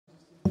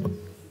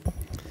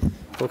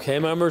Okay,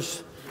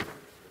 members.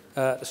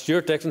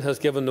 Stuart Dickson has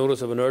given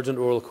notice of an urgent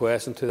oral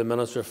question to the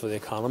Minister for the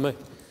Economy.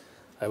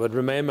 I would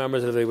remind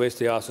members that if they wish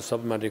to ask a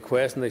supplementary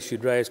question, they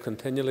should rise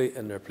continually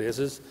in their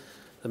places.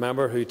 The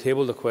member who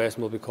tabled the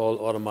question will be called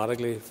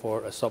automatically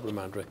for a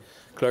supplementary.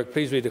 Clerk,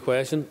 please read the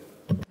question.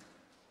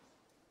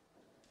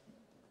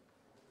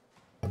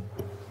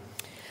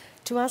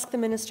 To ask the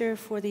Minister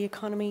for the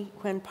Economy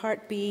when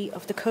Part B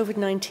of the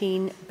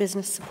COVID-19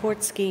 Business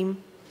Support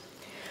Scheme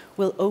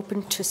will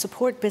open to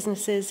support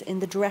businesses in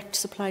the direct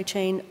supply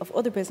chain of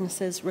other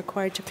businesses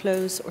required to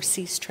close or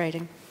cease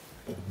trading.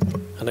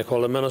 And I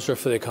call the Minister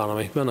for the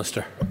Economy.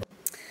 Minister.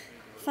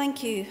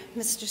 Thank you,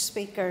 Mr.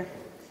 Speaker.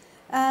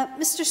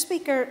 Mr.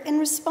 Speaker, in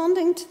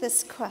responding to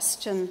this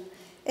question,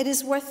 it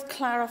is worth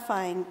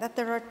clarifying that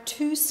there are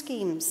two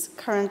schemes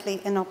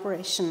currently in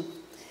operation.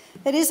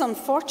 It is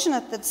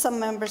unfortunate that some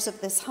members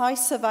of this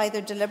House have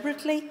either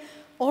deliberately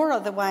or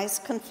otherwise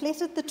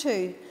conflated the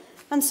two,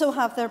 and so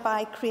have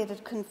thereby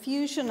created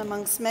confusion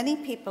amongst many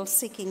people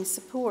seeking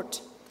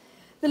support.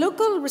 The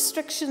Local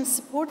Restriction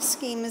Support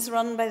Scheme is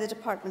run by the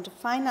Department of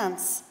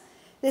Finance.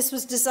 This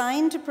was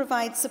designed to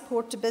provide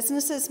support to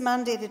businesses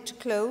mandated to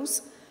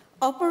close,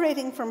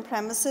 operating from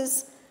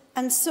premises,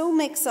 and so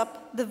makes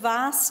up the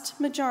vast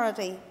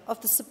majority of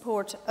the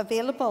support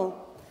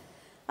available.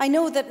 I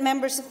know that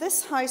members of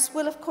this House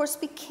will of course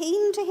be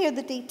keen to hear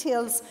the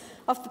details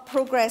of the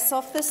progress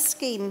of this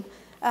scheme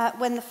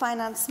when the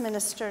Finance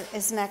Minister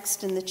is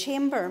next in the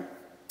Chamber.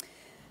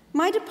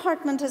 My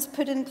department has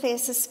put in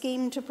place a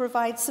scheme to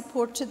provide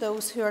support to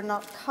those who are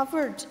not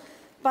covered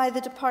by the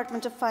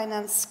Department of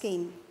Finance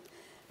scheme.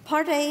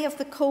 Part A of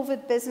the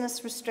COVID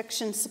Business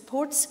Restriction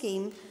Support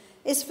Scheme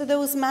is for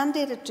those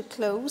mandated to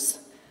close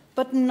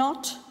but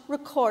not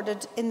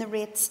recorded in the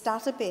rates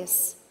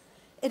database.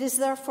 It is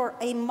therefore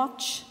a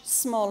much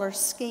smaller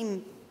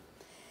scheme.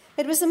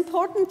 It was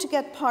important to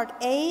get Part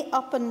A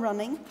up and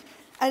running,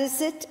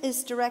 as it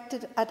is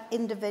directed at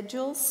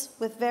individuals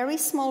with very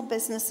small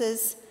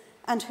businesses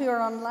and who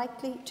are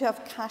unlikely to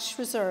have cash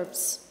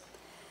reserves.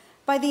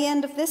 By the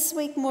end of this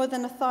week, more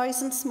than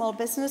 1,000 small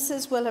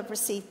businesses will have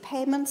received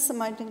payments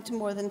amounting to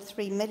more than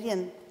 3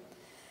 million.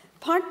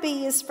 Part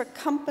B is for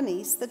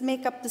companies that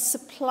make up the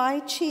supply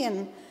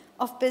chain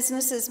of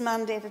businesses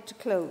mandated to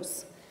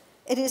close.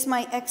 It is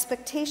my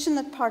expectation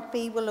that Part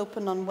B will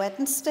open on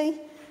Wednesday,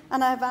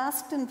 and I have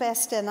asked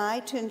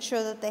InvestNI to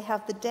ensure that they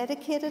have the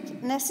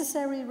dedicated,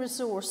 necessary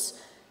resource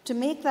to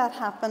make that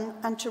happen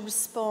and to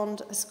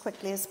respond as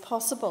quickly as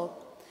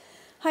possible.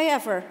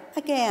 However,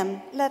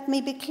 again, let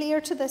me be clear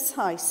to this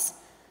House,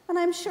 and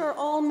I'm sure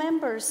all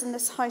members in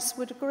this House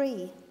would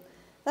agree,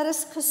 that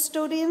as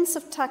custodians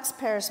of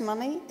taxpayers'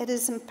 money, it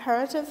is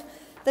imperative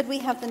that we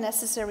have the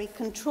necessary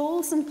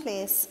controls in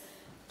place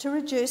to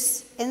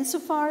reduce,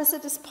 insofar as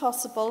it is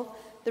possible,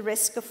 the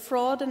risk of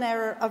fraud and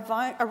error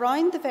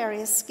around the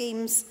various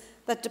schemes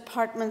that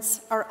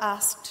departments are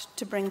asked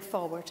to bring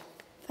forward.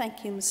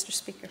 Thank you, Mr.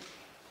 Speaker.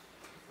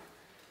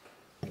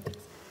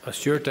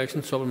 Stuart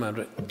Dickson,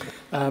 supplementary.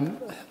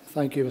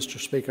 Thank you, Mr.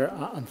 Speaker,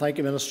 and thank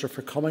you, Minister,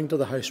 for coming to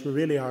the House. We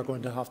really are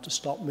going to have to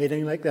stop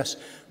meeting like this,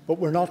 but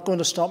we're not going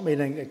to stop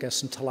meeting like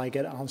this until I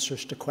get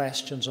answers to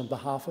questions on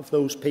behalf of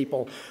those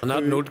people. On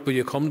that note, will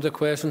you come to the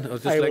question?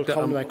 I will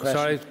come to my question.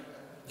 Sorry.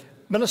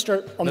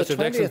 Minister, on the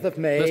 20th of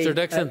May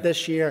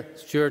this year...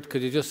 Stuart,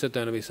 could you just sit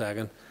down a wee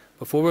second?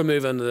 Before we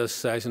move into this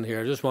session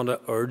here, I just want to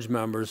urge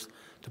members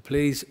to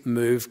please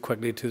move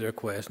quickly to their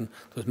question.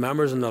 Those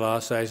members in the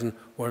last session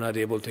were not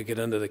able to get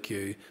into the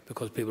queue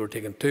because people were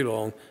taking too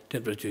long to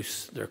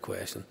introduce their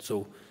question.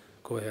 So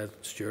go ahead,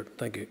 Stuart.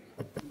 Thank you.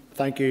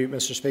 Thank you,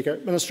 Mr. Speaker.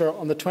 Minister,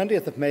 on the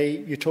 20th of May,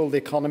 you told the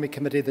Economy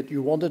Committee that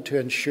you wanted to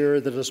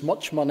ensure that as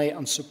much money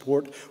and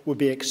support would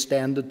be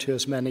extended to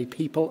as many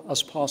people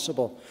as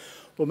possible.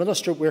 Well,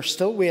 Minister, we're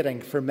still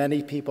waiting for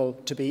many people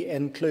to be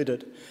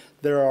included.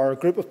 There are a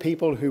group of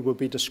people who will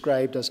be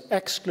described as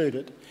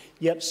excluded,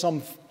 yet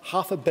some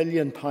 £500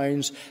 million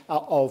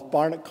of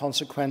Barnett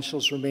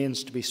consequentials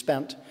remains to be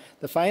spent.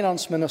 The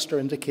Finance Minister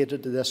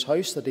indicated to this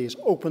House that he is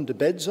open to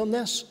bids on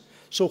this.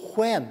 So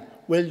when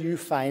will you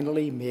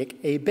finally make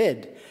a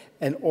bid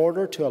in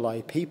order to allow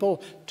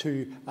people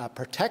to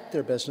protect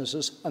their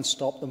businesses and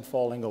stop them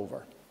falling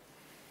over?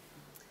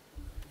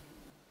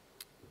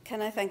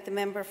 Can I thank the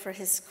member for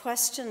his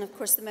question? Of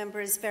course, the member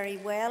is very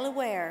well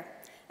aware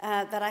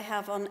that I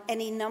have on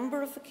any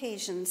number of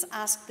occasions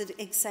asked the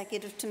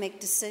Executive to make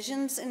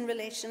decisions in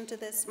relation to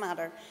this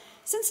matter.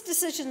 Since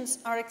decisions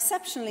are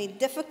exceptionally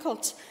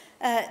difficult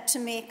to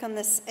make on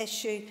this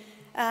issue,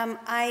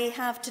 I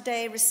have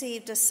today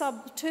received a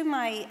sub to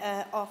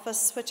my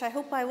office, which I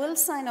hope I will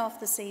sign off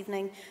this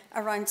evening,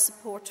 around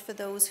support for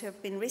those who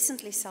have been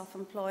recently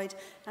self-employed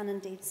and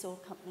indeed sole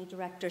company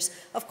directors.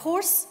 Of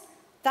course,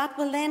 that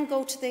will then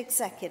go to the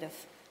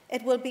Executive.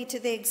 It will be to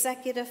the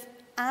Executive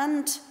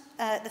and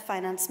the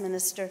Finance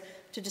Minister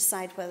to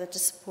decide whether to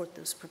support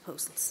those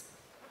proposals.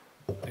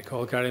 I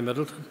call Gary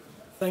Middleton.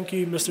 Thank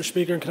you, Mr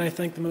Speaker, and can I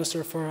thank the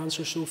Minister for her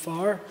answer so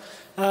far.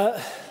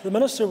 The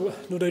Minister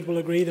no doubt will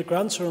agree that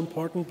grants are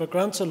important, but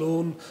grants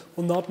alone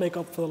will not make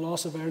up for the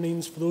loss of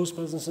earnings for those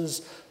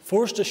businesses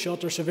forced to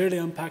shut or severely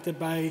impacted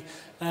by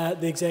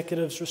the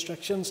Executive's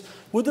restrictions.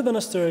 Would the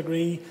Minister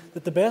agree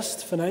that the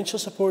best financial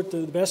support,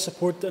 the best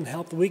support and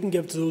help that we can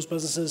give to those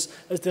businesses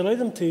is to allow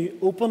them to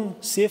open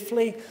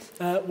safely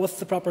with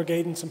the proper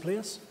guidance in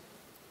place?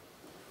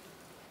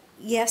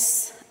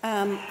 Yes,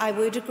 I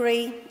would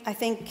agree. I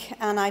think,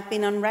 and I've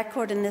been on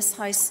record in this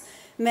House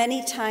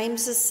many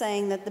times as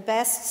saying that the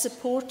best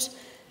support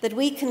that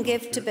we can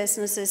give to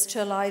businesses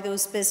to allow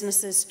those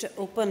businesses to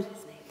open.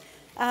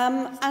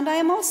 And I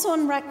am also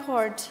on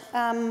record,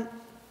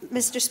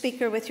 Mr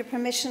Speaker, with your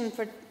permission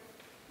for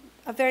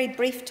a very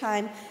brief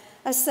time,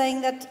 as saying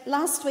that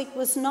last week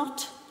was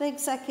not the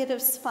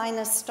Executive's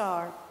finest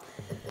hour.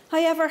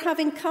 However,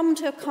 having come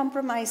to a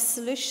compromise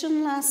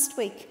solution last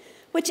week,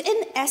 which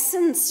in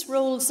essence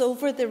rolls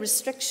over the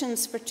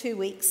restrictions for 2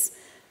 weeks,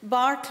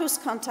 bar close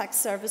contact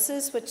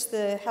services, which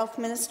the Health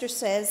Minister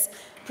says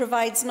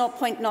provides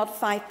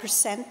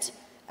 0.05%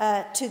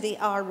 to the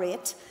hour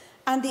rate,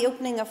 and the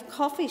opening of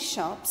coffee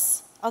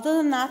shops. Other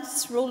than that,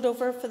 it's rolled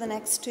over for the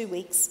next 2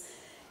 weeks.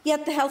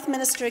 Yet the Health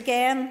Minister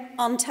again,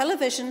 on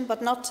television,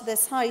 but not to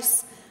this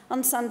House,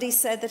 on Sunday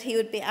said that he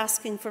would be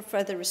asking for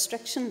further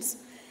restrictions.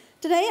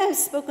 Today I've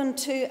spoken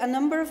to a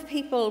number of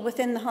people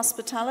within the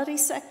hospitality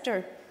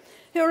sector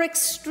who are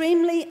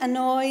extremely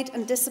annoyed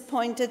and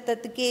disappointed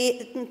that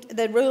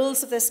the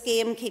rules of this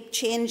game keep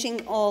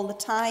changing all the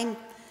time.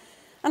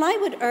 And I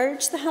would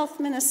urge the Health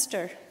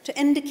Minister to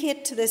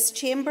indicate to this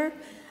chamber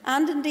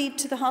and indeed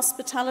to the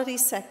hospitality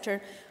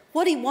sector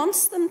what he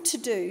wants them to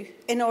do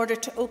in order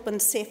to open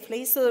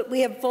safely so that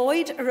we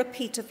avoid a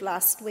repeat of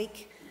last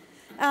week.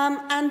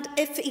 And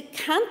if he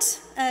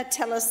can't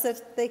tell us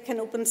that they can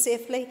open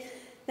safely,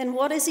 then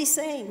what is he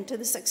saying to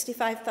the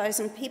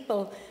 65,000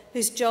 people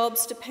whose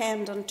jobs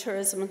depend on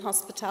tourism and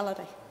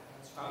hospitality?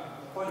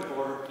 Point of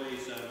order,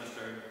 please,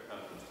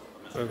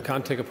 Mr. We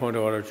can't take a point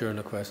of order during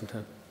the question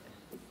time.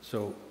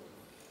 So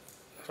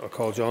I'll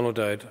call John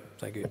O'Dowd.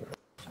 Thank you.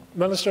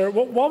 Minister,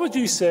 what would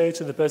you say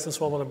to the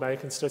businesswoman in my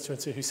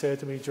constituency who said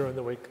to me during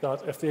the week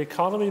that if the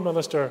Economy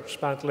Minister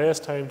spent less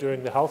time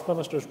doing the Health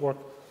Minister's work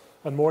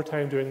and more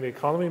time doing the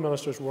Economy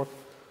Minister's work,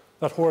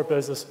 that her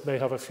business may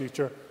have a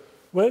future?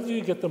 Will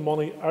you get the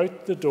money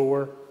out the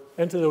door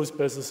into those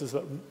businesses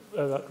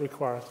that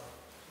require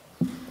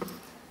it?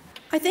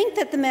 I think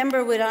that the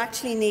member would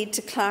actually need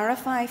to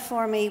clarify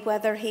for me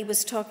whether he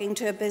was talking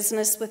to a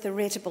business with a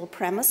rateable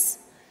premise.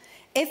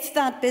 If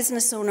that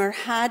business owner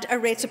had a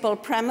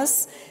rateable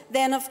premise,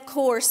 then of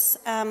course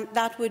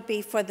that would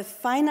be for the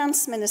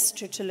Finance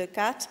Minister to look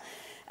at.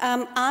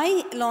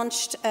 I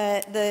launched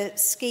the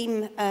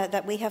scheme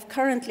that we have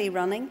currently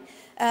running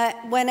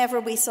whenever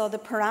we saw the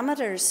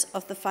parameters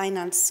of the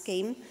finance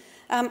scheme,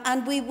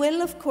 and we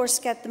will of course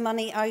get the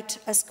money out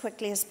as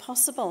quickly as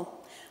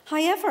possible.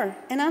 However,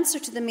 in answer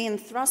to the main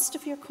thrust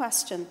of your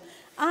question,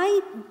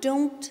 I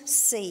don't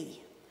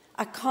see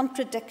a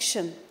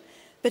contradiction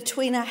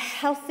between a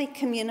healthy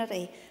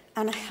community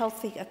and a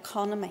healthy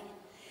economy.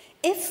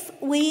 If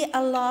we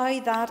allow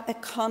that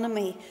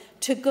economy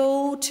to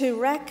go to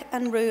wreck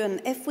and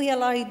ruin, if we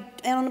allow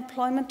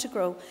unemployment to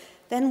grow,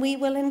 then we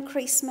will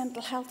increase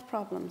mental health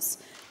problems.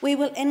 We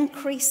will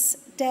increase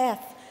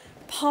death.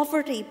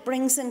 Poverty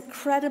brings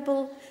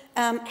incredible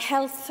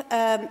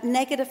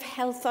negative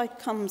health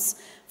outcomes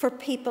for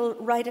people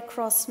right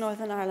across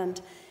Northern Ireland.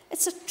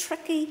 It's a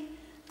tricky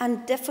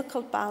and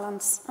difficult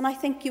balance, and I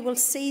think you will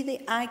see the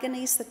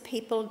agonies that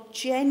people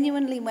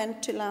genuinely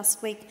went to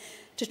last week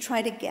to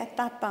try to get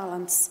that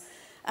balance.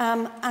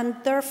 And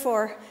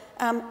therefore,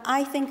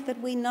 I think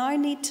that we now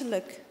need to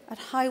look at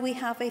how we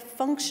have a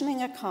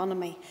functioning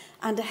economy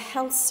and a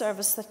health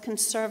service that can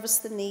service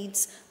the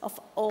needs of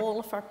all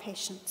of our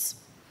patients.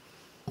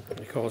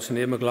 I call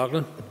Sinead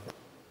McLaughlin.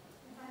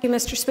 Thank you,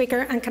 Mr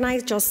Speaker. And can I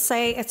just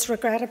say it's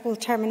regrettable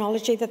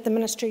terminology that the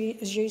Ministry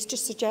has used to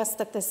suggest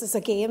that this is a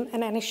game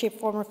in any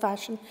shape, form or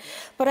fashion.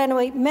 But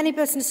anyway, many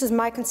businesses in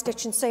my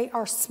constituency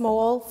are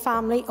small,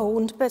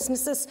 family-owned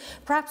businesses,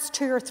 perhaps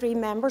 2 or 3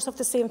 members of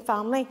the same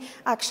family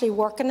actually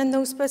working in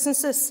those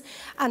businesses.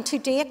 And to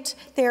date,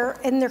 they're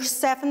in their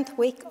 7th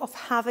week of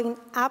having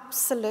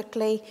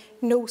absolutely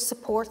no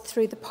support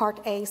through the Part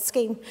A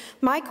scheme.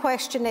 My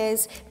question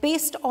is,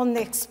 based on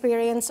the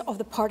experience of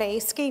the Part A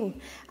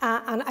scheme,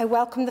 and I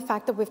welcome the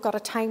fact that we've got a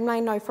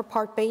timeline now for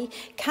Part B,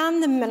 can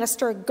the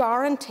Minister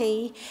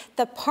guarantee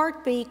that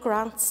Part B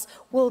grants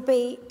will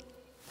be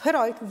put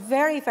out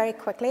very, very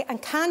quickly, and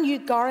can you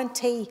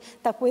guarantee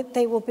that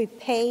they will be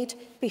paid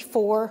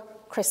before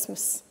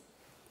Christmas?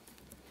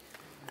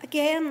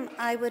 Again,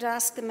 I would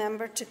ask the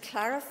member to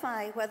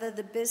clarify whether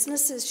the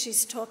businesses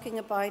she's talking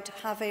about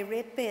have a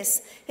rate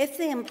base. If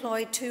they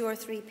employ 2 or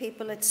 3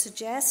 people, it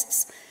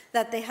suggests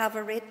that they have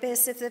a rate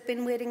base if they've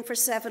been waiting for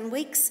 7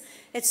 weeks.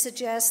 It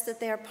suggests that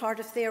they are part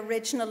of the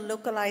original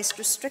localised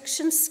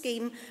restriction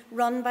scheme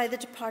run by the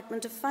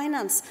Department of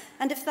Finance.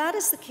 And if that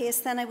is the case,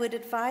 then I would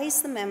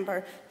advise the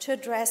member to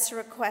address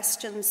her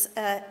questions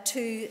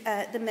to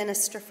the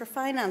Minister for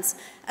Finance,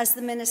 as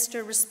the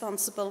Minister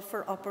responsible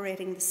for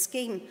operating the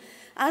scheme.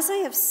 As I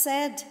have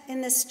said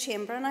in this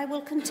chamber, and I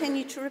will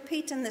continue to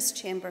repeat in this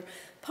chamber,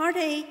 Part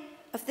A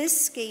of this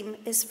scheme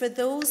is for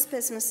those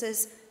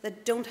businesses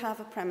that don't have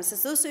a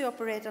premises, those who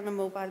operate on a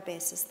mobile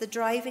basis, the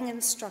driving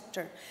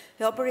instructor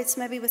who operates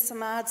maybe with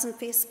some ads on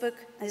Facebook,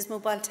 his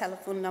mobile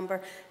telephone number,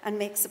 and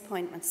makes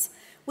appointments.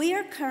 We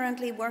are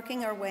currently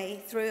working our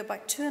way through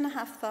about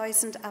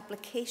 2,500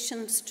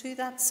 applications to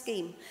that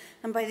scheme,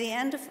 and by the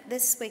end of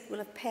this week we'll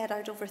have paid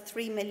out over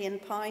 £3 million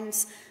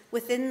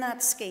within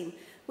that scheme.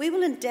 We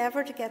will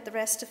endeavour to get the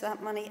rest of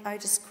that money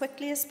out as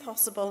quickly as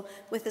possible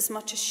with as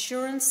much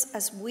assurance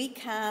as we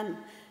can,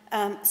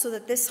 so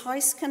that this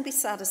House can be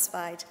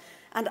satisfied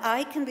and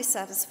I can be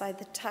satisfied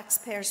that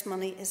taxpayers'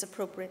 money is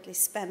appropriately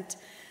spent.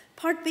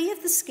 Part B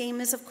of the scheme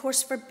is, of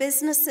course, for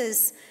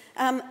businesses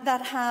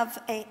that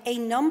have a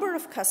number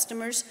of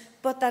customers,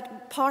 but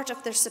that part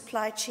of their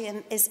supply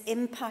chain is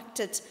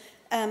impacted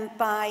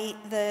by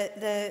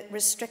the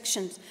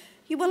restrictions.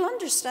 You will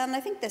understand, I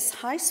think this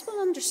House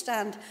will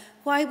understand,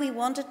 why we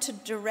wanted to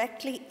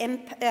directly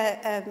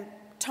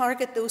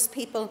target those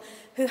people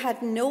who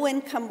had no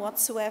income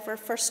whatsoever,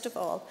 first of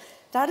all.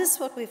 That is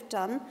what we've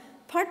done.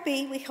 Part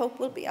B, we hope,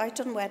 will be out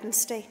on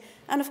Wednesday.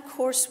 And of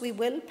course, we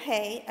will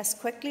pay as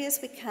quickly as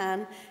we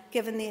can,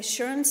 given the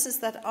assurances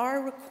that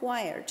are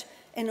required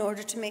in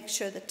order to make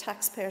sure that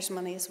taxpayers'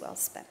 money is well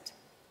spent.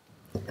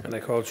 And I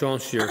call John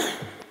Stewart.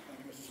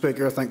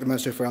 Speaker, I thank the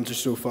Minister for answers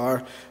so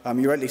far.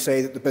 You rightly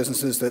say that the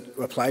businesses that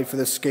applied for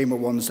this scheme are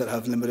ones that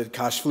have limited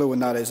cash flow, and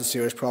that is a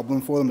serious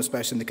problem for them,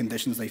 especially in the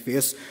conditions they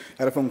face. I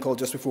had a phone call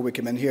just before we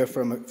came in here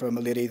from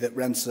a lady that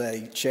rents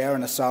a chair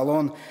in a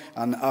salon,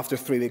 and after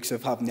 3 weeks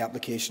of having the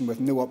application with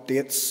no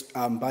updates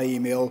by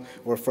email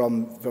or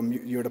from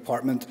your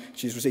department,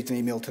 she's received an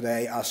email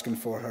today asking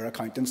for her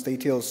accountant's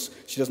details.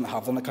 She doesn't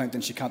have an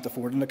accountant, she can't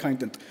afford an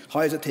accountant. How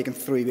has it taken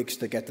 3 weeks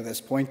to get to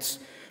this point?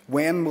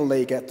 When will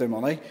they get their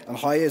money? And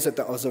how is it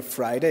that as of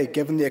Friday,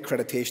 given the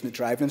accreditation that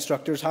driving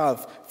instructors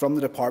have from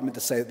the department to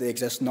say that they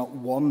exist, not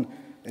one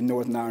in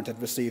Northern Ireland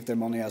had received their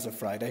money as of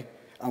Friday?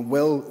 And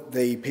will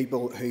the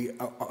people who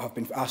have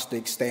been asked to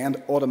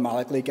extend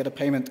automatically get a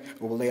payment,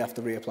 or will they have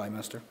to reapply,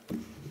 Minister?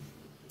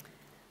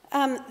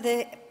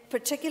 The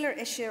particular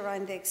issue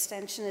around the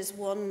extension is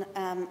one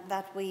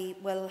that we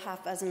will have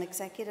as an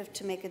executive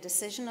to make a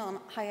decision on.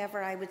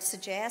 However, I would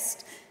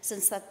suggest,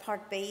 since that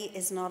Part B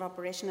is not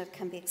operational, it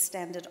can be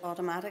extended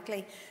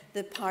automatically.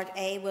 The Part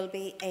A will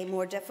be a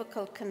more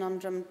difficult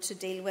conundrum to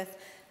deal with,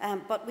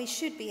 but we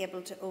should be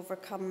able to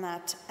overcome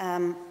that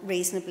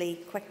reasonably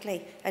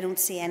quickly. I don't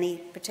see any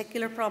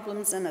particular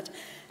problems in it.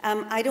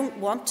 I don't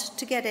want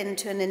to get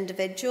into an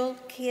individual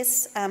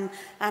case, and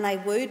I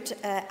would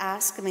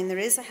ask, I mean, there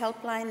is a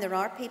helpline, there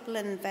are people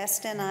in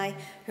Invest NI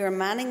who are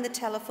manning the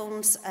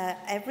telephones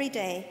every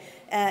day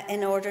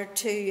in order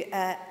to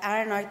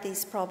iron out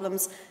these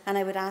problems, and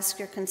I would ask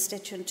your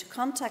constituent to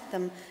contact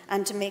them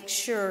and to make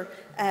sure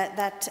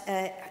that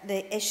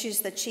the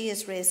issues that she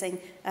is raising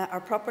are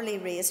properly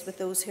raised with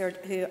those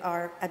who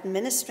are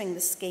administering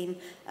the scheme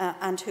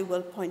and who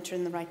will point her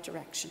in the right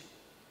direction.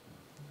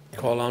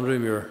 Call Andrew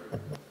Muir.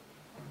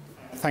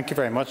 Thank you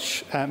very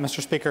much,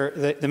 Mr. Speaker.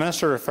 The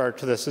Minister referred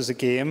to this as a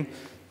game.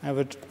 I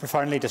would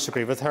profoundly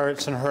disagree with her.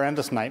 It's a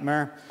horrendous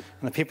nightmare,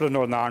 and the people of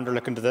Northern Ireland are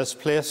looking to this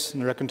place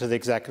and they're looking to the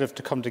Executive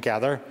to come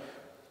together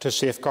to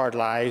safeguard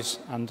lives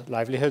and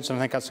livelihoods, and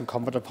I think that's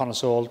incumbent upon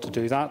us all to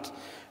do that.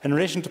 In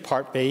relation to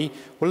Part B,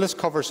 will this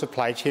cover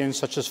supply chains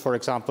such as, for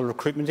example,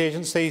 recruitment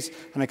agencies,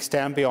 and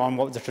extend beyond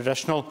what the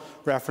traditional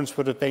reference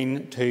would have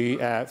been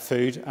to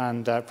food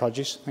and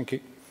produce? Thank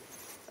you.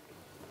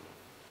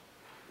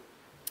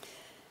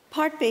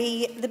 Part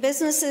B, the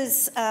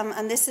businesses,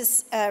 and this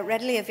is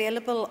readily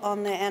available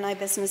on the NI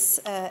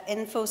Business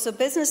info. So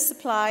business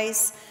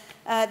supplies,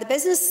 the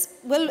business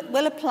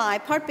will apply,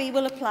 Part B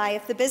will apply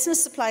if the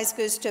business supplies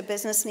goods to a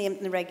business named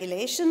in the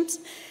regulations.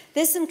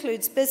 This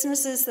includes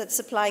businesses that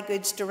supply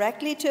goods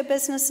directly to a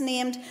business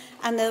named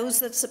and those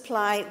that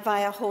supply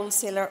via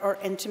wholesaler or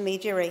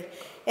intermediary.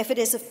 If it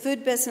is a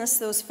food business,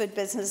 those food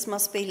businesses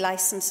must be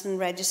licensed and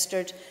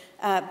registered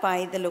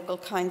by the local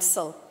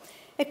council.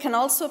 It can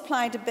also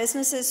apply to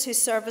businesses whose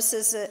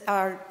services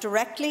are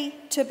directly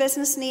to a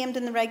business named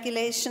in the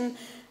regulation,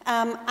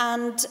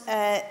 and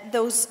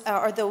those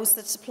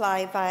that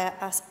supply via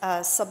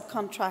a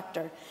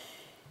subcontractor.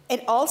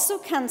 It also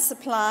can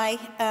supply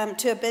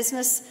to a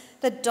business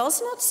that does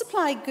not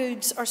supply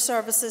goods or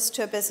services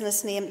to a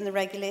business named in the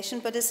regulation,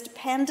 but is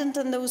dependent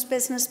on those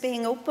businesses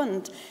being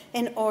opened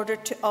in order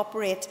to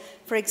operate,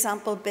 for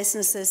example,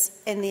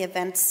 businesses in the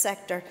events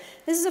sector.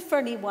 This is a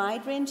fairly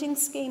wide-ranging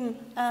scheme,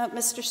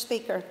 Mr.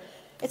 Speaker.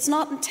 It's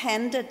not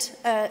intended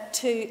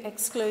to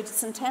exclude.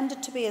 It's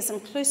intended to be as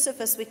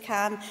inclusive as we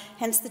can,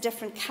 hence the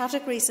different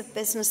categories of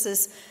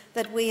businesses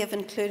that we have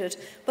included.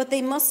 But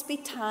they must be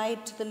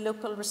tied to the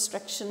local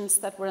restrictions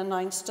that were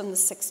announced on the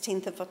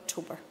 16th of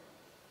October.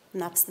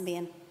 And that's the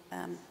main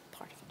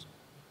part of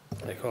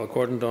it. I call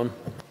Gordon Dunn.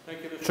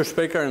 Thank you, Mr.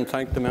 Speaker, and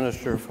thank the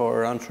Minister for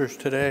her answers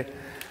today.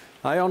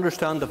 I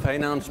understand the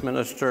Finance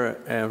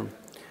Minister,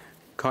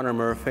 Conor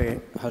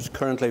Murphy, has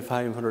currently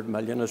 $500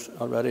 million, as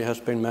already has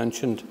been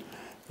mentioned,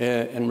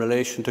 in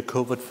relation to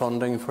COVID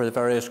funding for the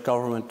various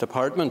government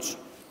departments.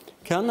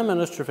 Can the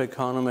Minister of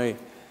Economy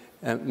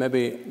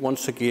maybe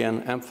once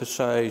again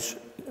emphasise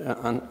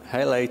and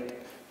highlight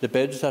the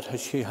bids that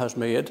she has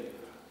made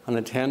and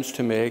intends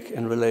to make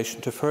in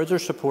relation to further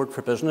support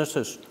for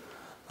businesses?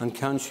 And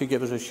can she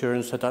give us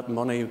assurance that that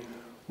money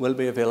will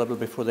be available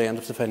before the end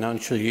of the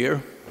financial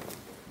year?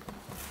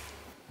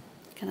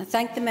 Can I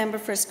thank the member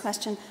for his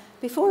question?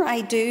 Before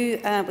I do,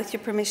 with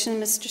your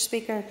permission, Mr.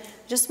 Speaker,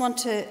 I just want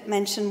to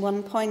mention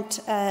one point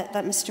that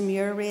Mr.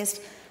 Muir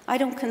raised. I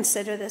don't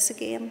consider this a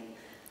game.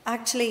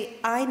 Actually,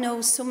 I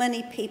know so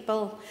many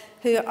people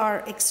who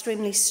are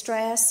extremely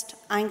stressed,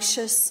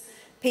 anxious,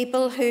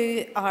 people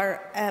who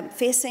are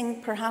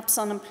facing perhaps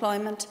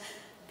unemployment,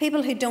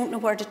 people who don't know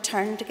where to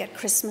turn to get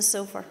Christmas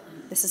over.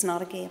 This is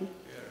not a game.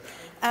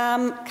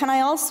 Can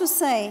I also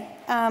say,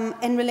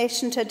 in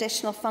relation to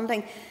additional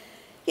funding,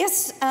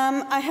 yes,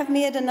 I have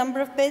made a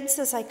number of bids,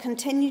 as I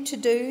continue to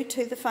do,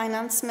 to the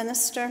Finance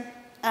Minister.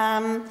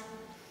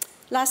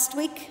 Last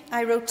week,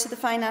 I wrote to the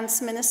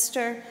Finance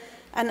Minister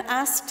and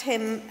asked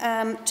him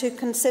to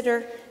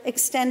consider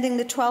extending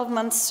the 12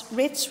 months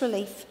rates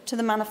relief to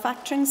the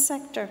manufacturing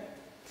sector.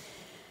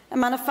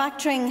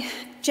 Manufacturing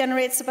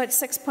generates about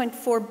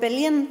 $6.4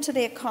 billion to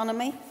the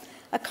economy,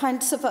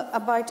 accounts for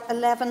about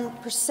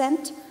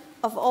 11%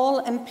 of all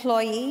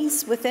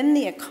employees within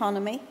the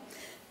economy.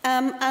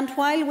 And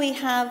while we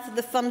have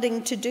the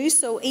funding to do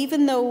so,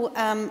 even though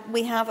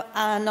we have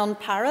an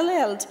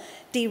unparalleled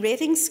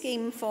derating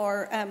scheme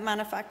for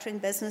manufacturing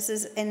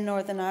businesses in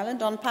Northern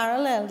Ireland,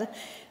 unparalleled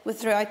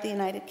throughout the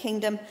United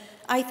Kingdom,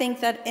 I think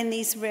that in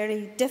these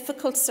very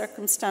difficult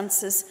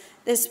circumstances,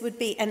 this would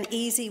be an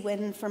easy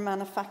win for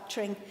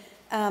manufacturing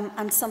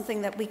and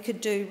something that we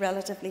could do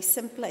relatively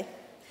simply.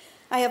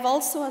 I have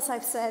also, as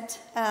I've said,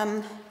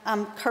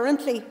 I'm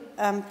currently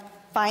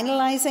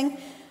finalising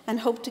and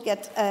hope to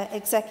get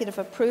executive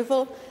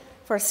approval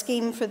for a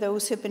scheme for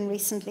those who have been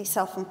recently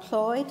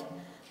self-employed.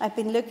 I've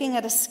been looking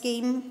at a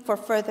scheme for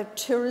further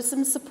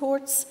tourism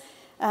supports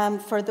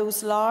for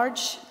those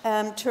large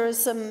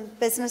tourism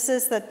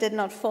businesses that did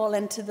not fall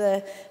into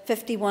the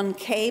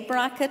 51k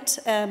bracket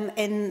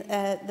in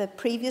the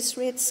previous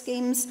rate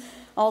schemes,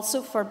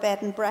 also for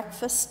bed and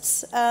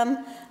breakfasts.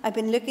 I've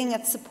been looking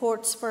at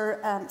supports for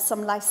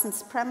some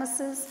licensed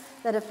premises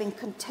that have been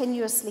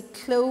continuously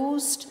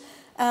closed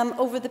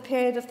over the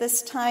period of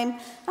this time,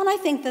 and I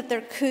think that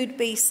there could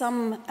be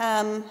some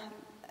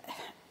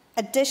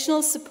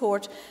additional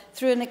support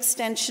through an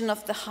extension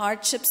of the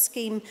hardship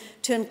scheme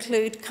to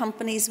include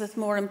companies with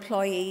more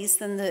employees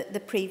than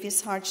the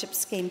previous hardship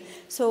scheme.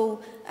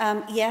 So,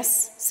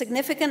 yes,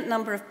 significant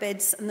number of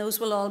bids, and those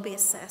will all be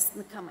assessed in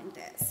the coming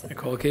days. I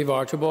call Keith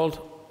Archibald.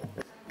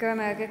 And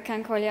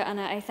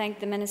I thank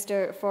the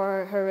Minister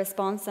for her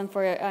response and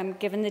for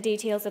giving the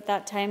details of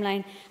that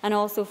timeline, and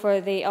also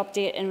for the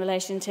update in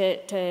relation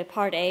to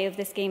Part A of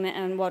the scheme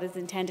and what is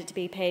intended to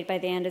be paid by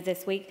the end of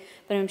this week.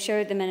 But I'm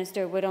sure the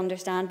Minister would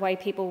understand why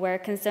people were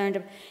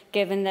concerned,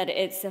 given that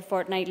it's a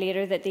fortnight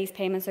later that these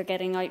payments are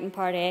getting out in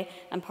Part A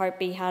and Part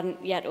B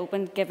hadn't yet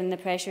opened, given the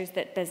pressures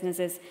that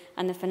businesses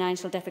and the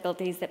financial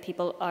difficulties that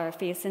people are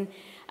facing.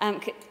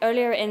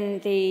 Earlier in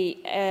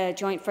the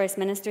joint First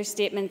Minister's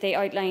statement, they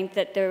outlined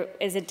that there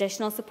is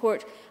additional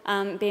support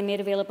being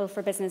made available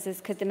for businesses.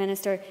 Could the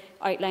Minister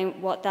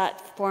outline what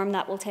that form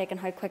that will take and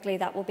how quickly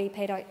that will be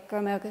paid out?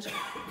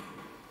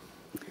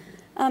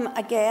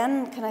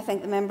 Again, can I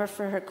thank the member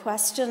for her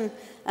question?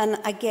 And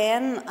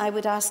again, I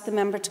would ask the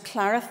member to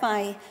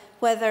clarify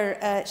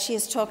whether she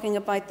is talking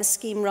about the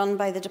scheme run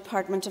by the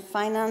Department of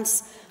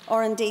Finance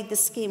or indeed the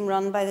scheme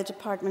run by the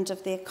Department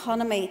of the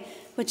Economy,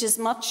 which is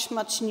much,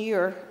 much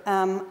newer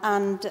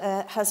and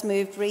has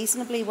moved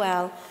reasonably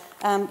well,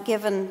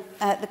 given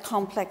the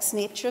complex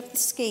nature of the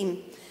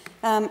scheme.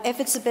 If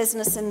it's a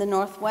business in the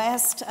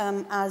Northwest,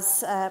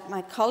 as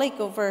my colleague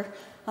over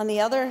on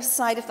the other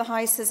side of the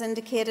House has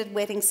indicated,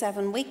 waiting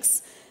 7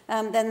 weeks,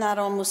 then that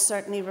almost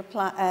certainly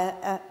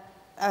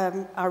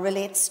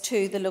relates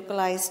to the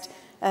localised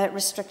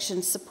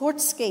restriction support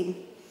scheme.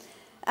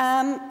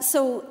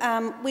 So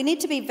we need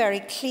to be very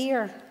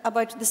clear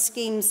about the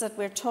schemes that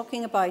we're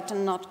talking about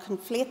and not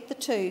conflate the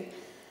two.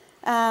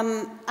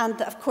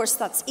 And of course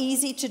that's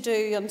easy to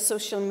do on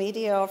social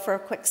media or for a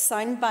quick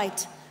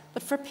soundbite,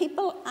 but for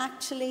people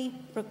actually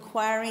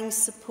requiring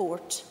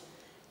support,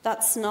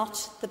 that's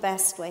not the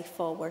best way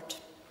forward.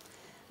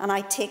 And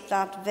I take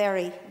that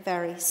very,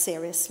 very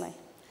seriously.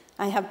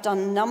 I have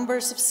done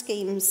numbers of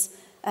schemes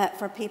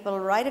for people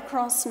right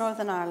across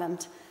Northern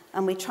Ireland,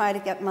 and we try to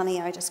get money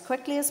out as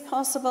quickly as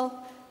possible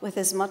with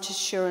as much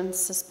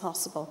assurance as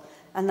possible,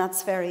 and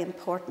that's very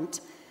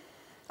important.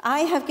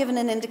 I have given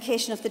an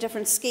indication of the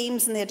different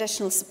schemes and the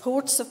additional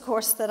supports, of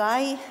course, that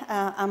I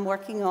am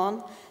working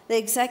on. The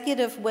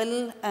Executive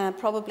will,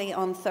 probably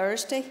on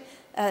Thursday,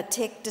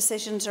 take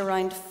decisions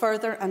around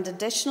further and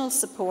additional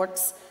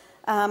supports,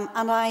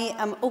 and I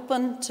am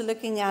open to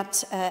looking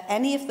at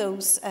any of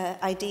those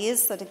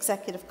ideas that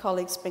Executive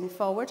colleagues bring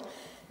forward.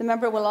 The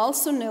member will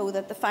also know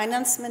that the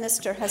Finance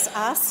Minister has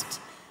asked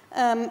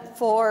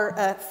for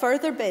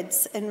further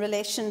bids in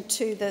relation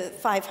to the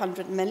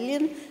 500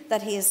 million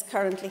that he is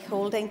currently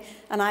holding,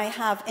 and I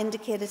have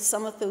indicated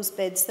some of those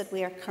bids that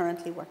we are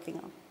currently working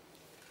on.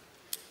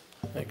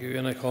 Thank you.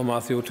 And I call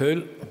Matthew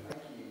O'Toole.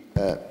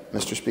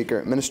 Mr.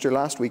 Speaker, Minister,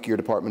 last week your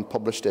department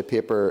published a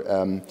paper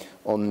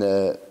on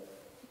the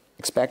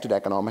expected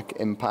economic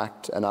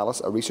impact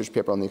analysis, a research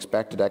paper on the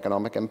expected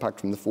economic impact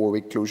from the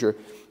 4-week closure.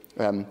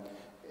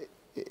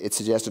 It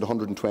suggested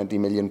 £120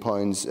 million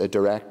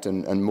direct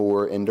and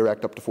more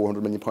indirect, up to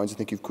 £400 million. I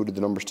think you've quoted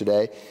the numbers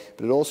today.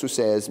 But it also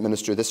says,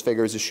 Minister, this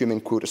figure is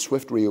assuming, quote, a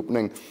swift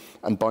reopening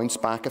and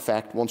bounce-back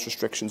effect once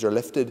restrictions are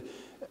lifted.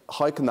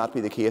 How can that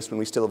be the case when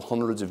we still have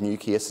hundreds of new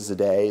cases a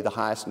day, the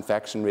highest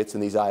infection rates in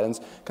these islands?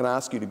 Can I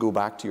ask you to go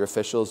back to your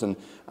officials and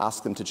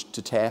ask them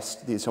to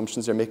test the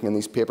assumptions they're making in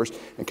these papers?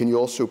 And can you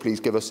also please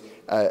give us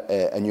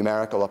a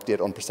numerical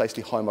update on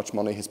precisely how much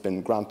money has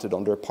been granted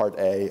under Part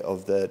A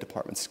of the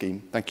department's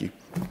scheme? Thank you.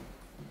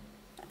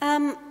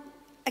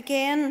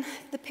 Again,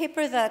 the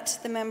paper that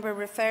the member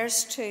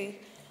refers to,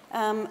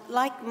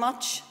 like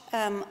much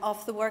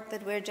of the work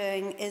that we're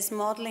doing, is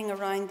modelling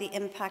around the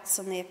impacts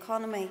on the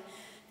economy.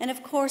 And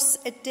of course,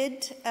 it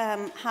did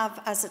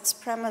have as its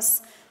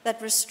premise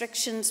that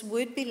restrictions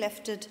would be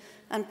lifted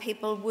and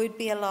people would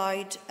be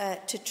allowed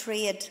to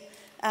trade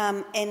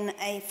in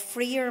a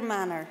freer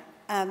manner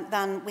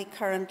than we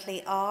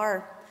currently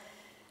are.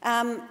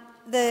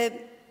 The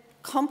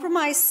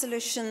compromise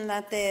solution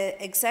that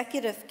the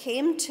Executive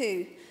came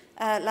to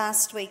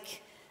last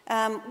week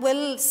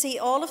will see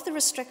all of the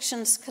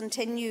restrictions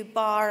continue,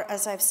 bar,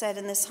 as I've said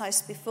in this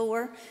House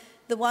before,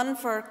 the one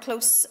for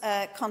close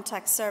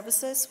contact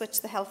services,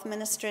 which the Health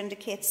Minister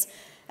indicates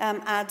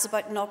adds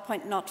about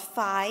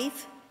 0.05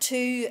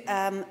 to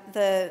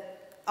the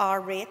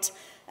R rate,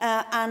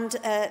 and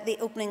the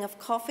opening of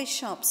coffee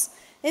shops.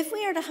 If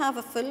we are to have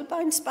a full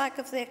bounce back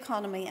of the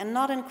economy and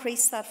not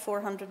increase that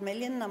 400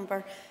 million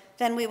number,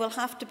 then we will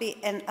have to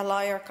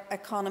allow our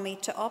economy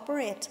to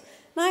operate.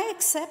 Now, I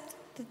accept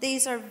that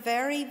these are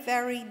very,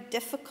 very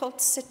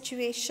difficult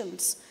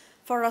situations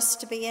for us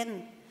to be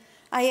in.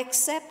 I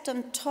accept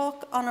and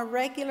talk on a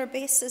regular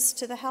basis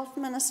to the Health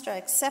Minister. I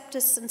accept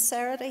his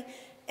sincerity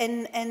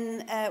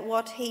in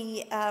what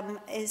he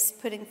is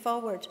putting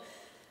forward.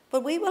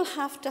 But we will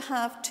have to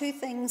have two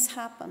things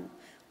happen.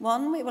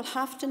 One, we will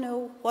have to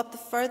know what the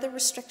further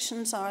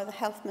restrictions are the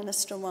Health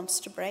Minister wants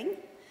to bring.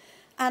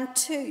 And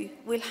two,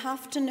 we'll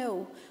have to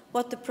know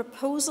what the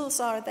proposals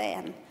are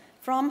then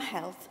from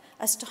Health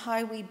as to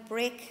how we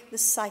break the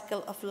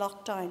cycle of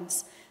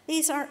lockdowns.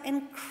 These are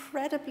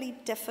incredibly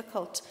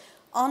difficult,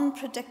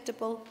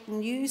 unpredictable,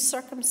 new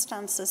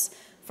circumstances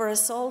for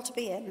us all to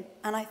be in,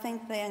 and I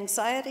think the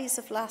anxieties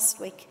of last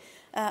week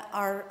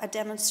are a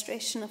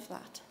demonstration of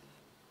that.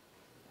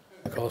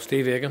 I call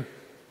Steve Egan.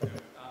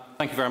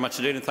 Thank you very much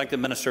indeed, and thank the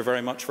Minister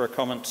very much for her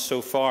comments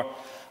so far.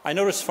 I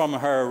noticed from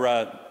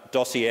her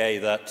dossier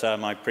that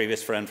my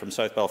previous friend from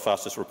South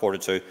Belfast has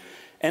reported to.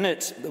 In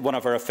it, one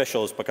of her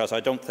officials, because I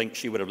don't think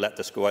she would have let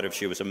this go out if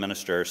she was a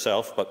minister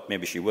herself, but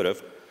maybe she would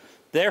have.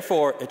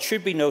 Therefore, it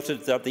should be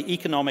noted that the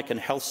economic and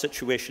health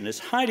situation is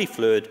highly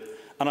fluid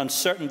and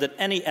uncertain, that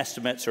any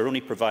estimates are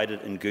only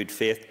provided in good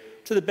faith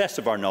to the best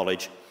of our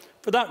knowledge.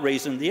 For that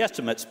reason, the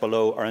estimates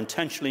below are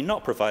intentionally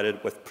not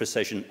provided with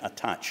precision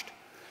attached.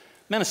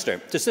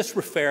 Minister, does this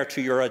refer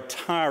to your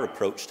entire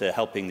approach to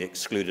helping the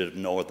excluded of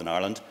Northern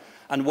Ireland?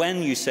 And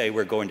when you say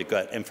we're going to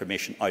get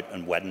information out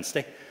on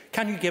Wednesday,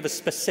 can you give a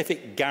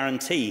specific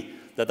guarantee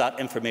that that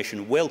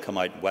information will come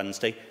out on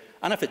Wednesday?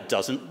 And if it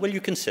doesn't, will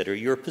you consider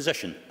your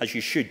position, as you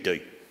should do?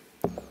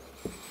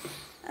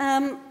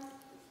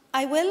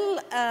 I will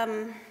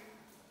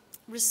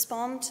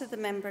respond to the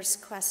member's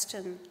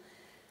question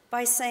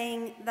by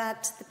saying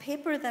that the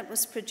paper that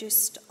was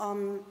produced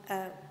on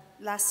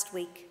last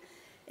week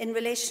in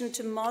relation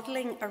to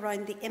modelling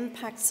around the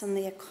impacts on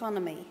the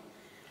economy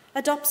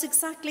adopts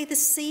exactly the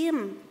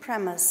same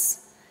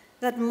premise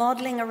that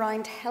modelling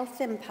around health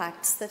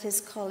impacts that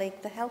his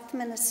colleague, the Health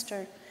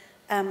Minister,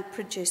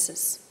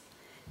 produces.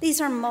 These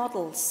are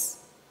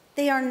models.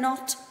 They are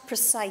not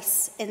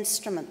precise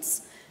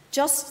instruments,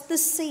 just the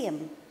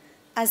same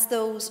as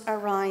those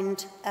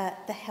around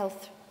the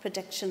health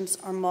predictions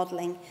or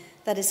modelling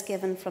that is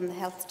given from the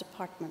Health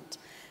Department.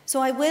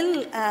 So I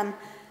will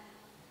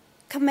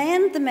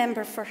commend the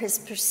member for his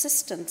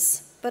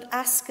persistence, but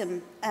ask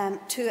him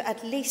to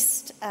at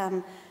least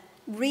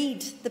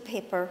read the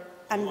paper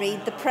and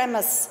read the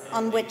premise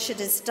on which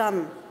it is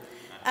done.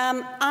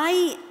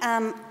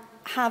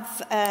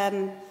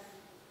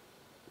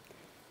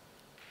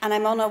 and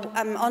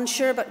I'm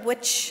unsure about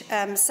which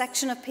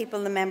section of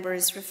people the member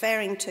is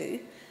referring to.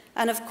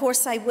 And of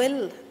course I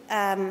will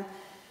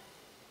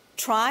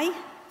try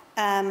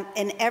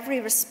in every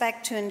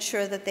respect to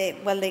ensure that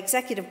the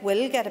Executive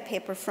will get a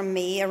paper from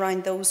me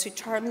around those who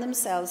term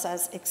themselves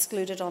as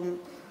excluded on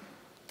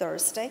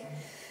Thursday.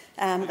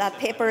 That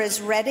paper is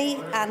ready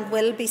and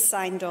will be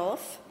signed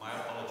off. My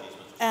apologies,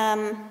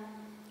 Mr.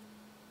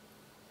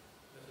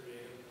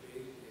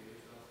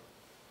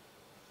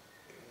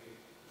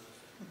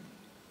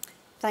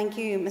 Thank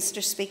you,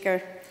 Mr.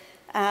 Speaker.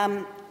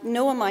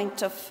 No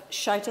amount of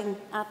shouting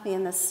at me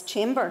in this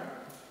chamber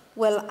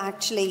will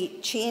actually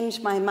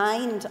change my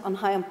mind on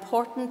how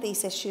important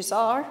these issues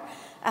are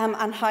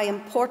and how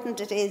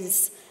important it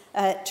is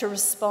to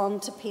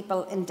respond to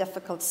people in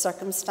difficult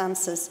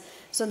circumstances.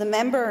 So the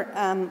member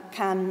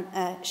can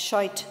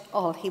shout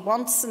all he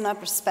wants in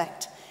that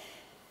respect.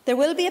 There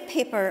will be a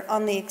paper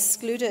on the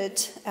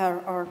excluded,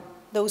 or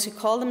those who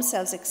call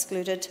themselves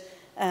excluded,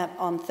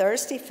 on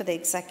Thursday for the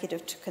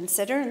Executive to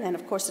consider, and then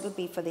of course it will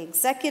be for the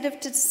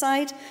Executive to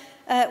decide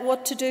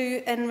what to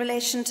do in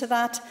relation to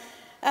that.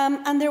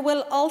 And there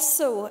will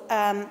also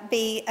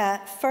be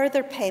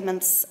further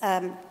payments,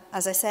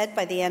 as I said,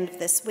 by the end of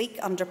this week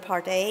under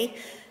Part A,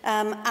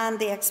 and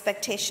the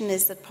expectation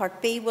is that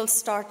Part B will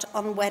start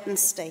on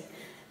Wednesday.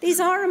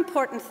 These are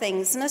important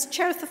things, and as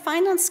Chair of the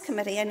Finance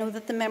Committee, I know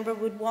that the member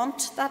would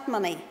want that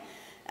money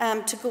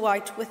to go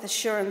out with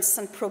assurance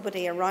and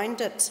probity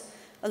around it,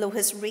 although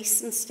his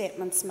recent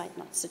statements might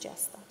not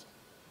suggest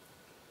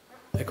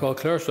that. I call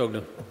Claire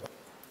Sugden.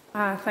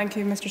 Thank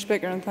you, Mr.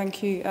 Speaker, and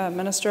thank you,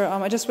 Minister.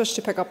 I just wish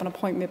to pick up on a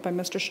point made by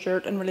Mr.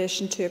 Stewart in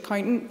relation to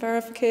accountant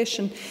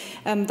verification.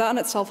 That in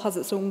itself has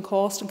its own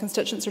cost, and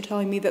constituents are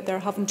telling me that they're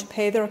having to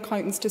pay their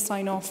accountants to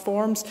sign off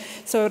forms.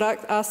 So I would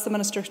ask the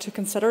Minister to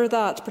consider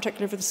that,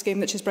 particularly for the scheme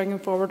that she's bringing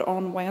forward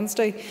on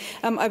Wednesday.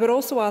 I would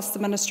also ask the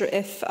Minister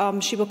if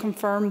she will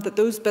confirm that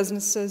those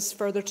businesses,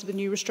 further to the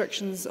new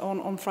restrictions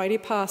on Friday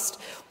past,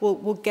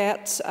 will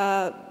get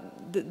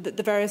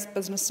the various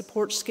business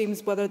support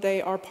schemes, whether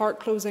they are part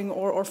closing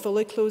or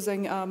fully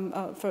closing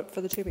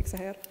for the 2 weeks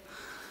ahead?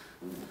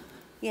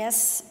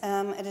 Yes,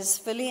 it is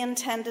fully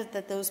intended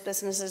that those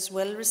businesses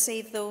will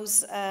receive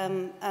those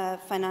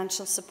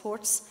financial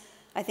supports.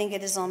 I think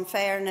it is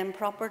unfair and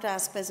improper to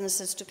ask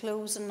businesses to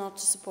close and not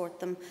to support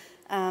them,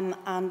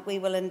 and we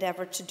will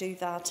endeavour to do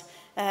that.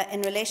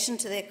 In relation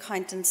to the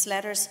accountants'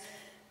 letters,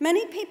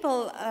 many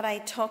people that I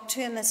talk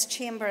to in this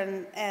chamber,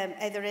 and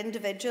either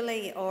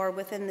individually or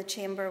within the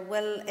chamber,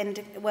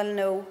 will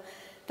know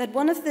that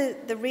one of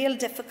the real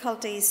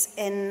difficulties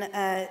in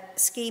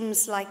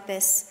schemes like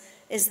this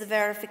is the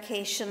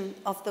verification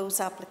of those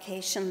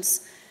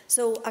applications.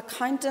 So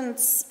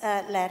accountants'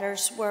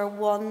 letters were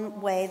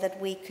one way that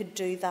we could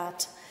do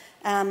that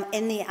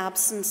in the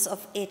absence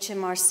of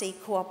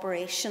HMRC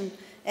cooperation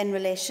in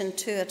relation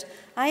to it.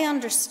 I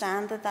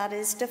understand that that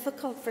is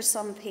difficult for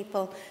some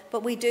people,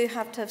 but we do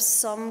have to have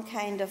some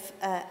kind of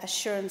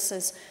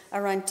assurances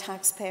around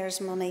taxpayers'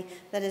 money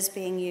that is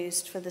being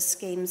used for the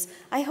schemes.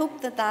 I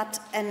hope that that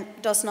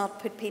does not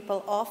put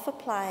people off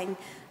applying.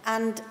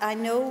 And I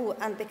know,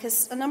 and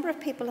because a number of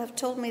people have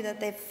told me that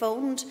they've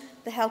phoned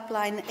the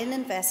helpline in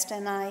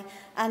InvestNI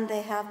and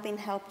they have been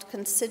helped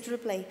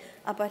considerably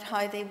about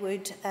how they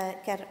would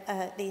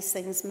get these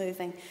things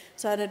moving.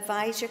 So I'd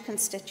advise your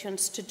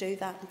constituents to do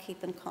that and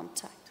keep in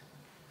contact.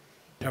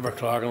 Member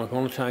Clark, I'm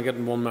going to try and get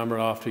one member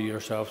after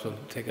yourself, so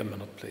take a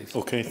minute, please.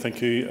 Okay,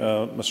 thank you,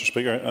 Mr.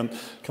 Speaker. And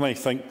can I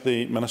thank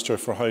the Minister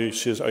for how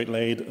she has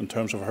outlaid in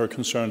terms of her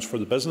concerns for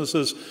the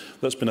businesses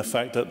that's been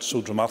affected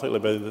so dramatically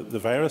by the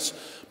virus.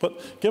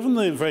 But given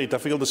the very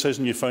difficult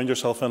decision you found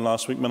yourself in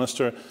last week,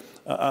 Minister,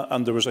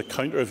 and there was a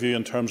counter view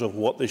in terms of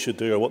what they should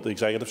do or what the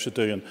Executive should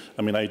do, and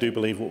I mean, I do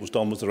believe what was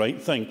done was the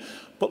right thing.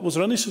 But was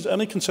there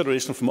any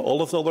consideration from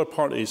all of the other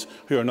parties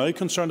who are now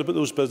concerned about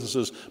those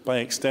businesses by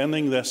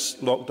extending this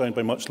lockdown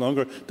by much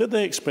longer? Did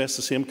they express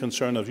the same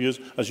concern of you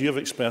as you have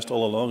expressed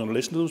all along in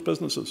relation to those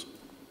businesses?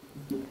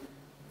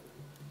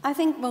 I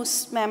think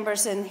most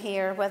members in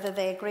here, whether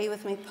they agree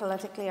with me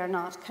politically or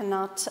not,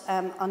 cannot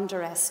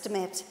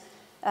underestimate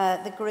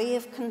the degree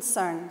of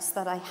concerns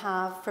that I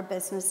have for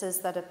businesses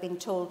that have been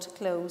told to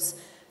close,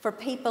 for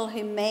people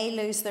who may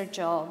lose their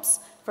jobs,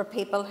 for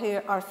people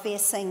who are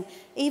facing,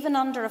 even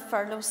under a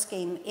furlough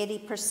scheme,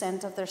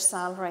 80% of their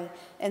salary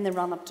in the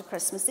run-up to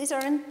Christmas. These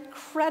are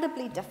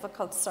incredibly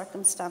difficult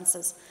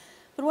circumstances.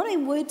 But what I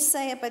would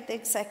say about the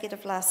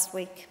Executive last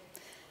week,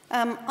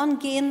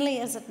 ungainly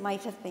as it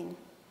might have been,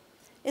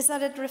 is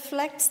that it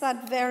reflects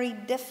that very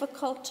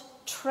difficult,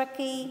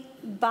 tricky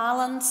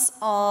balance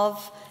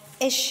of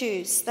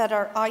issues that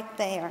are out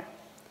there.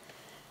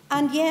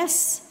 And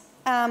yes,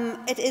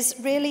 it is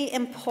really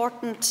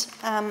important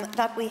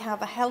that we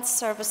have a health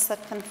service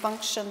that can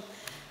function,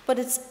 but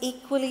it's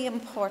equally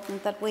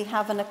important that we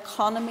have an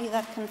economy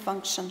that can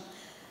function.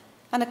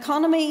 An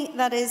economy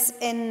that is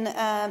in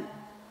a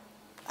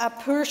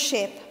poor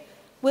shape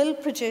will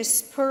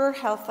produce poorer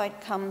health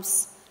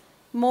outcomes,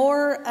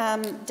 more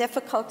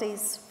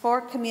difficulties for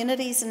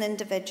communities and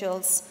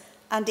individuals,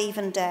 and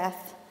even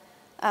death.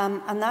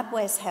 and that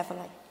weighs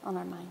heavily on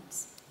our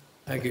minds.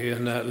 Thank you.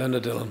 And Linda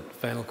Dillon,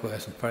 final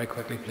question. Very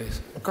quickly, please.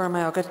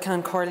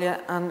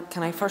 And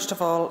can I first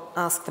of all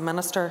ask the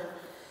Minister,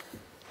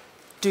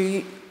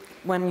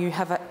 when you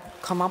have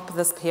come up with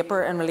this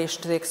paper in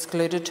relation to the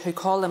excluded, who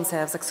call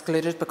themselves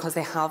excluded because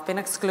they have been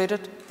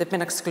excluded, they've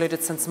been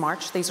excluded since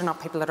March, these are not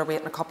people that are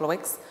waiting a couple of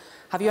weeks,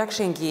 have you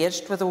actually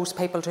engaged with those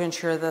people to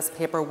ensure this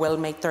paper will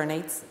meet their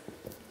needs?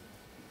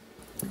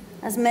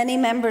 As many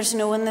members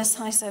know in this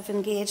House, I've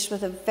engaged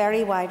with a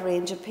very wide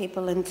range of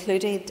people,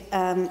 including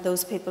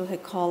those people who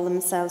call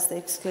themselves the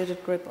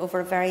excluded group over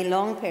a very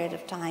long period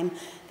of time.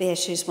 The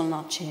issues will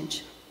not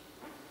change.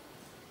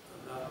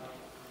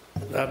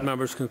 That,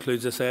 members,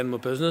 concludes this item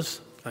of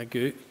business. Thank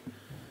you.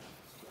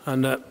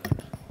 And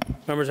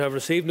members have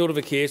received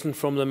notification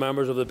from the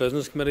members of the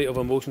Business Committee of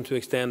a motion to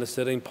extend the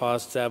sitting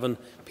past 7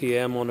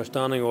 p.m. under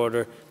Standing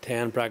Order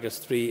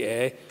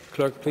 10(3)A.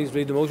 Clerk, please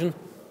read the motion.